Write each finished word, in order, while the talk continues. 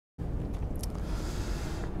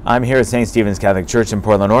I'm here at St. Stephen's Catholic Church in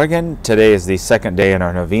Portland, Oregon. Today is the second day in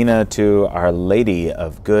our novena to Our Lady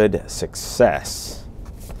of Good Success.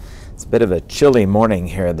 It's a bit of a chilly morning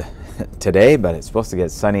here today, but it's supposed to get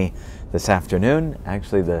sunny this afternoon.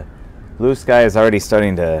 Actually, the blue sky is already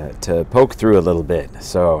starting to poke through a little bit,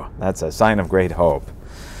 so that's a sign of great hope.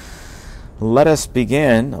 Let us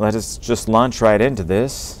begin. Let us just launch right into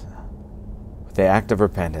this with the act of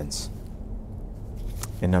repentance.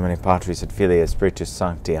 In nomine Patris et Filii et Spiritus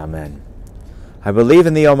Sancti. Amen. I believe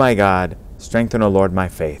in thee, O my God. Strengthen, O Lord, my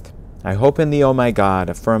faith. I hope in thee, O my God.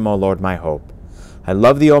 Affirm, O Lord, my hope. I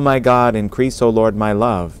love thee, O my God. Increase, O Lord, my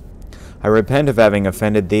love. I repent of having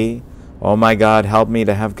offended thee. O my God, help me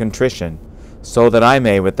to have contrition, so that I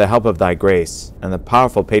may, with the help of thy grace and the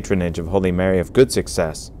powerful patronage of Holy Mary of good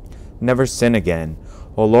success, never sin again.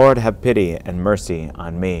 O Lord, have pity and mercy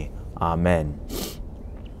on me. Amen.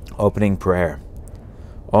 Opening prayer.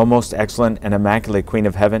 O most excellent and immaculate Queen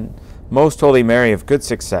of Heaven, most Holy Mary of good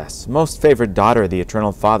success, most favored daughter of the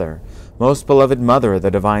Eternal Father, most beloved Mother of the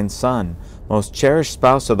Divine Son, most cherished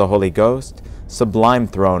spouse of the Holy Ghost, sublime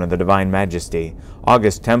throne of the Divine Majesty,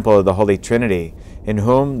 august temple of the Holy Trinity, in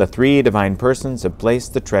whom the three divine persons have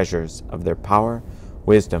placed the treasures of their power,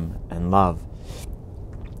 wisdom, and love.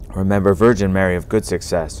 Remember Virgin Mary of good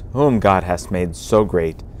success, whom God hath made so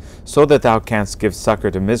great, so that thou canst give succor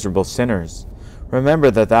to miserable sinners.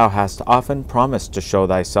 Remember that thou hast often promised to show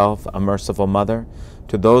thyself a merciful mother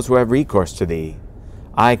to those who have recourse to thee.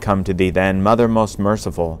 I come to thee then, Mother most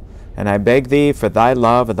merciful, and I beg thee for thy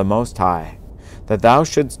love of the Most High, that thou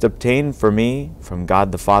shouldst obtain for me, from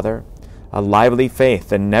God the Father, a lively faith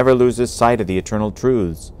that never loses sight of the eternal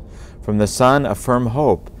truths, from the Son a firm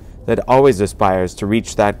hope that always aspires to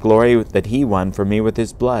reach that glory that he won for me with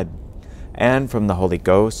his blood, and from the Holy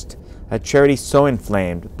Ghost a charity so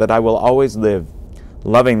inflamed that I will always live,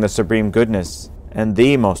 loving the supreme goodness and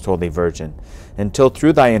thee, most holy Virgin, until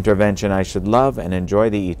through thy intervention I should love and enjoy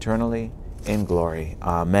thee eternally in glory.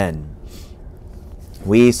 Amen.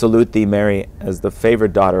 We salute thee, Mary, as the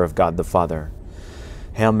favored daughter of God the Father.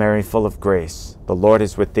 Hail Mary, full of grace, the Lord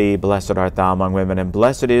is with thee. Blessed art thou among women, and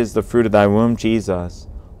blessed is the fruit of thy womb, Jesus.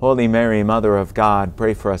 Holy Mary, Mother of God,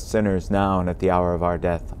 pray for us sinners now and at the hour of our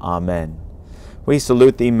death. Amen. We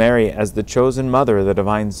salute thee, Mary, as the chosen mother of the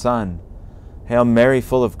divine Son. Hail Mary,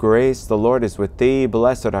 full of grace, the Lord is with thee.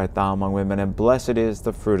 Blessed art thou among women, and blessed is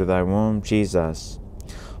the fruit of thy womb, Jesus.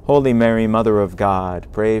 Holy Mary, Mother of God,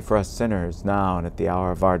 pray for us sinners, now and at the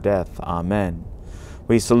hour of our death. Amen.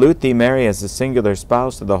 We salute thee, Mary, as the singular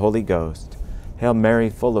spouse of the Holy Ghost. Hail Mary,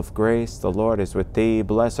 full of grace, the Lord is with thee.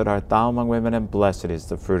 Blessed art thou among women, and blessed is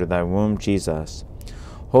the fruit of thy womb, Jesus.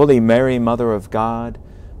 Holy Mary, Mother of God,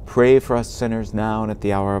 pray for us sinners, now and at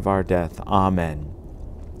the hour of our death. Amen.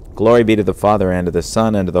 Glory be to the Father, and to the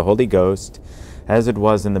Son, and to the Holy Ghost, as it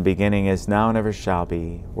was in the beginning, is now, and ever shall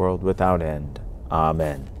be, world without end.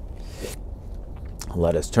 Amen.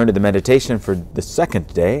 Let us turn to the meditation for the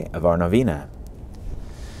second day of our novena.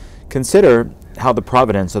 Consider how the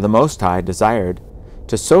providence of the Most High desired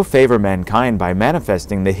to so favor mankind by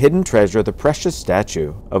manifesting the hidden treasure of the precious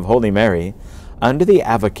statue of Holy Mary under the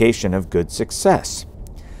avocation of good success.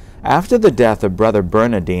 After the death of Brother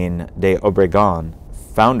Bernardine de Obregon,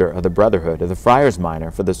 founder of the Brotherhood of the Friars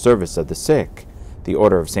Minor for the Service of the Sick, the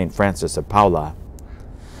Order of St. Francis of Paula,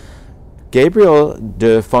 Gabriel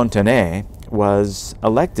de Fontenay was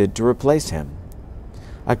elected to replace him.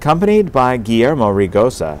 Accompanied by Guillermo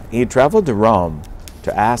Rigosa, he traveled to Rome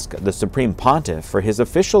to ask the Supreme Pontiff for his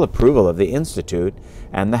official approval of the Institute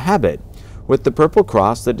and the habit with the purple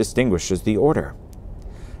cross that distinguishes the order.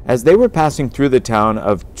 As they were passing through the town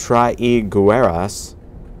of Traigueras,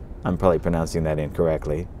 I'm probably pronouncing that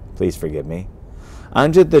incorrectly, please forgive me,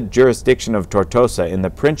 under the jurisdiction of Tortosa in the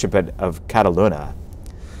Principate of Catalunya,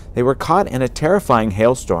 they were caught in a terrifying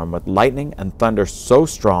hailstorm with lightning and thunder so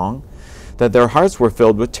strong that their hearts were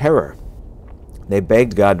filled with terror. They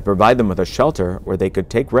begged God to provide them with a shelter where they could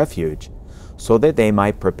take refuge, so that they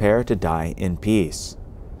might prepare to die in peace.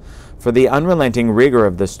 For the unrelenting rigor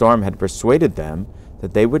of the storm had persuaded them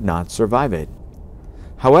that they would not survive it.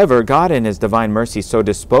 However, God in his divine mercy so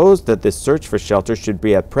disposed that this search for shelter should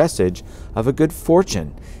be a presage of a good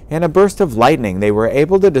fortune. In a burst of lightning they were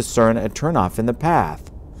able to discern a turnoff in the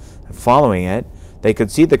path. Following it, they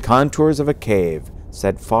could see the contours of a cave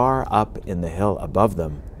set far up in the hill above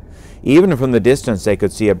them. Even from the distance they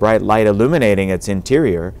could see a bright light illuminating its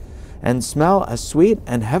interior and smell a sweet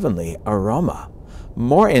and heavenly aroma,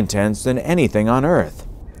 more intense than anything on earth.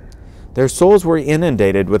 Their souls were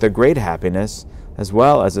inundated with a great happiness, as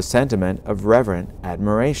well as a sentiment of reverent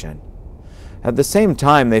admiration. At the same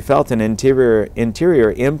time, they felt an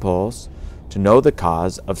interior impulse to know the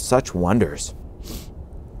cause of such wonders.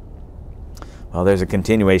 Well, there's a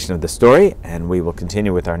continuation of the story, and we will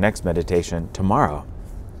continue with our next meditation tomorrow.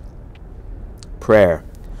 Prayer.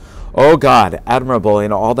 O God, admirable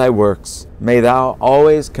in all thy works, may thou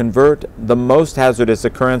always convert the most hazardous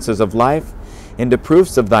occurrences of life into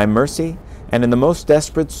proofs of thy mercy, and in the most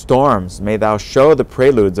desperate storms may thou show the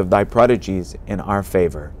preludes of thy prodigies in our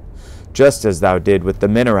favor, just as thou did with the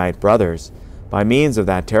Minorite brothers, by means of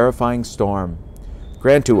that terrifying storm.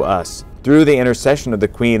 Grant to us, through the intercession of the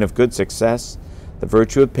Queen of good success, the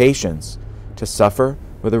virtue of patience, to suffer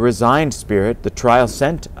with a resigned spirit the trial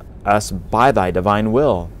sent us by thy divine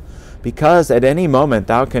will, because at any moment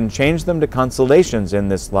thou can change them to consolations in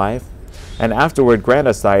this life, and afterward grant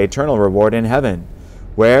us thy eternal reward in heaven,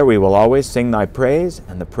 where we will always sing thy praise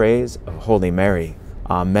and the praise of Holy Mary.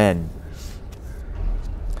 Amen.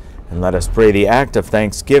 And let us pray the act of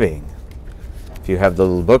thanksgiving. If you have the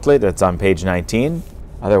little booklet, it's on page 19.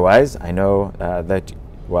 Otherwise, I know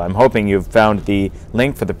I'm hoping you've found the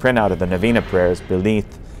link for the printout of the Novena prayers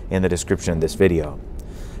beneath in the description of this video.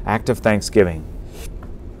 Act of thanksgiving.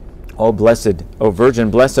 O Virgin,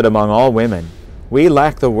 blessed among all women, we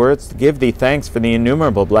lack the words to give thee thanks for the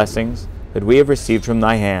innumerable blessings that we have received from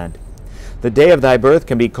thy hand. The day of thy birth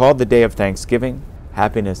can be called the day of thanksgiving,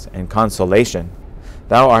 happiness, and consolation.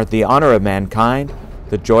 Thou art the honor of mankind,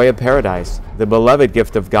 the joy of paradise, the beloved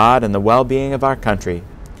gift of God, and the well-being of our country.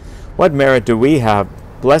 What merit do we have,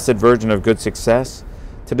 Blessed Virgin of good success,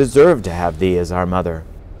 to deserve to have thee as our mother?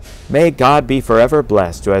 May God be forever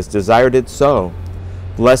blessed who has desired it so.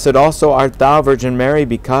 Blessed also art thou, Virgin Mary,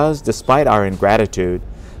 because, despite our ingratitude,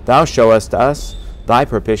 thou showest us thy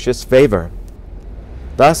propitious favor.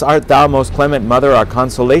 Thus art thou, most clement Mother, our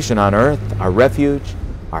consolation on earth, our refuge,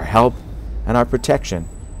 our help, and our protection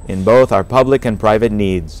in both our public and private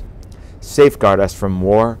needs. Safeguard us from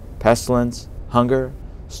war, pestilence, hunger,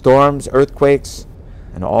 storms, earthquakes,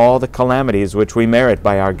 and all the calamities which we merit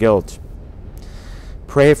by our guilt.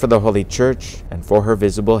 Pray for the Holy Church and for her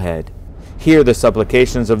visible head. Hear the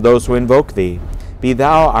supplications of those who invoke thee. Be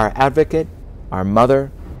thou our advocate, our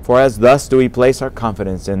mother, for as thus do we place our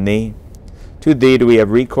confidence in thee. To thee do we have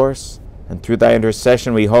recourse, and through thy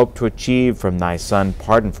intercession we hope to achieve from thy Son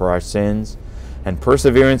pardon for our sins and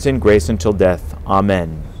perseverance in grace until death.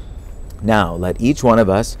 Amen. Now let each one of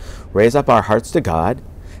us raise up our hearts to God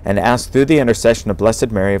and ask through the intercession of Blessed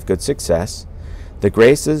Mary of good success the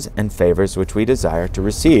graces and favors which we desire to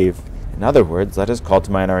receive. In other words, let us call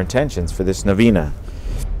to mind our intentions for this novena.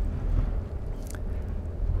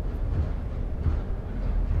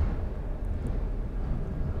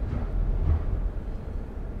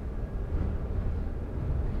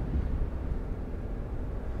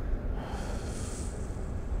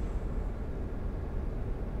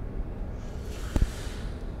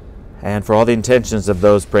 And for all the intentions of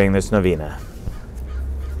those praying this novena.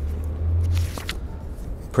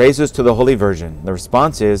 Praises to the Holy Virgin. The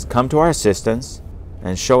response is, come to our assistance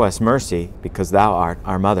and show us mercy, because thou art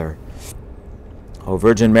our mother. O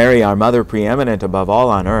Virgin Mary, our mother preeminent above all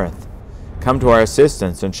on earth, come to our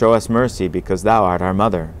assistance and show us mercy, because thou art our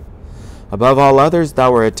mother. Above all others,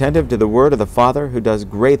 thou were attentive to the word of the Father, who does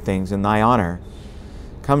great things in thy honor.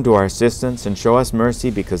 Come to our assistance and show us mercy,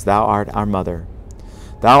 because thou art our mother.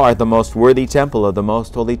 Thou art the most worthy temple of the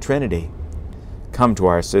most holy Trinity. Come to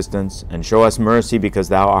our assistance and show us mercy, because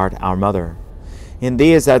thou art our mother. In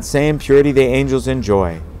thee is that same purity the angels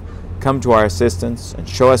enjoy. Come to our assistance and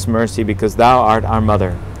show us mercy, because thou art our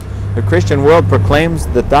mother. The Christian world proclaims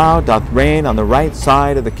that thou doth reign on the right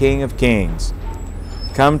side of the King of Kings.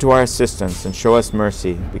 Come to our assistance and show us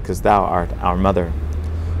mercy, because thou art our mother.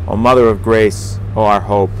 O Mother of grace, O our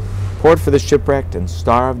hope, port for the shipwrecked and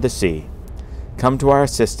star of the sea, come to our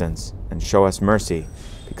assistance and show us mercy,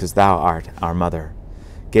 because thou art our mother.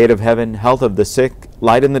 Gate of heaven, health of the sick,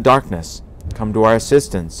 light in the darkness, come to our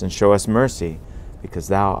assistance and show us mercy, because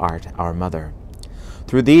thou art our mother.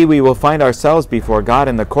 Through thee we will find ourselves before God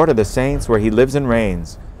in the court of the saints, where he lives and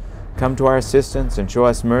reigns. Come to our assistance and show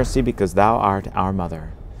us mercy, because thou art our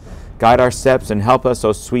mother. Guide our steps and help us,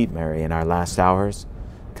 O sweet Mary, in our last hours.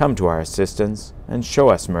 Come to our assistance and show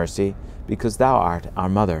us mercy, because thou art our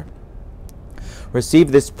mother.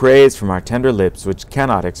 Receive this praise from our tender lips, which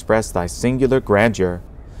cannot express thy singular grandeur.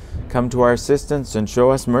 Come to our assistance and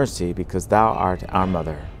show us mercy, because thou art our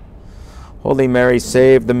mother. Holy Mary,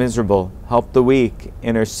 save the miserable, help the weak,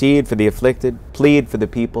 intercede for the afflicted, plead for the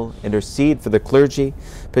people, intercede for the clergy,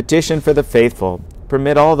 petition for the faithful.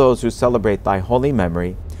 Permit all those who celebrate thy holy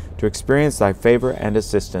memory to experience thy favor and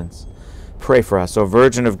assistance. Pray for us, O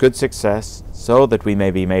Virgin of good success, so that we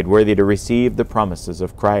may be made worthy to receive the promises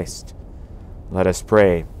of Christ. Let us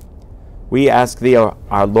pray. We ask thee, O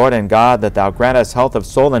our Lord and God, that thou grant us health of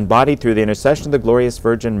soul and body through the intercession of the glorious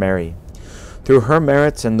Virgin Mary. Through her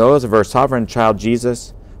merits and those of her sovereign child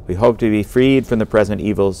Jesus, we hope to be freed from the present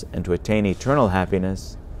evils and to attain eternal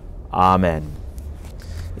happiness. Amen.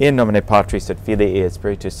 In nomine Patris et Filii et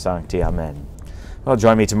Spiritus Sancti. Amen. Well,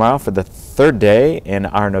 join me tomorrow for the third day in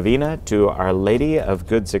our novena to Our Lady of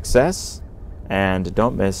Good Success, and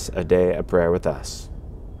don't miss a day of prayer with us.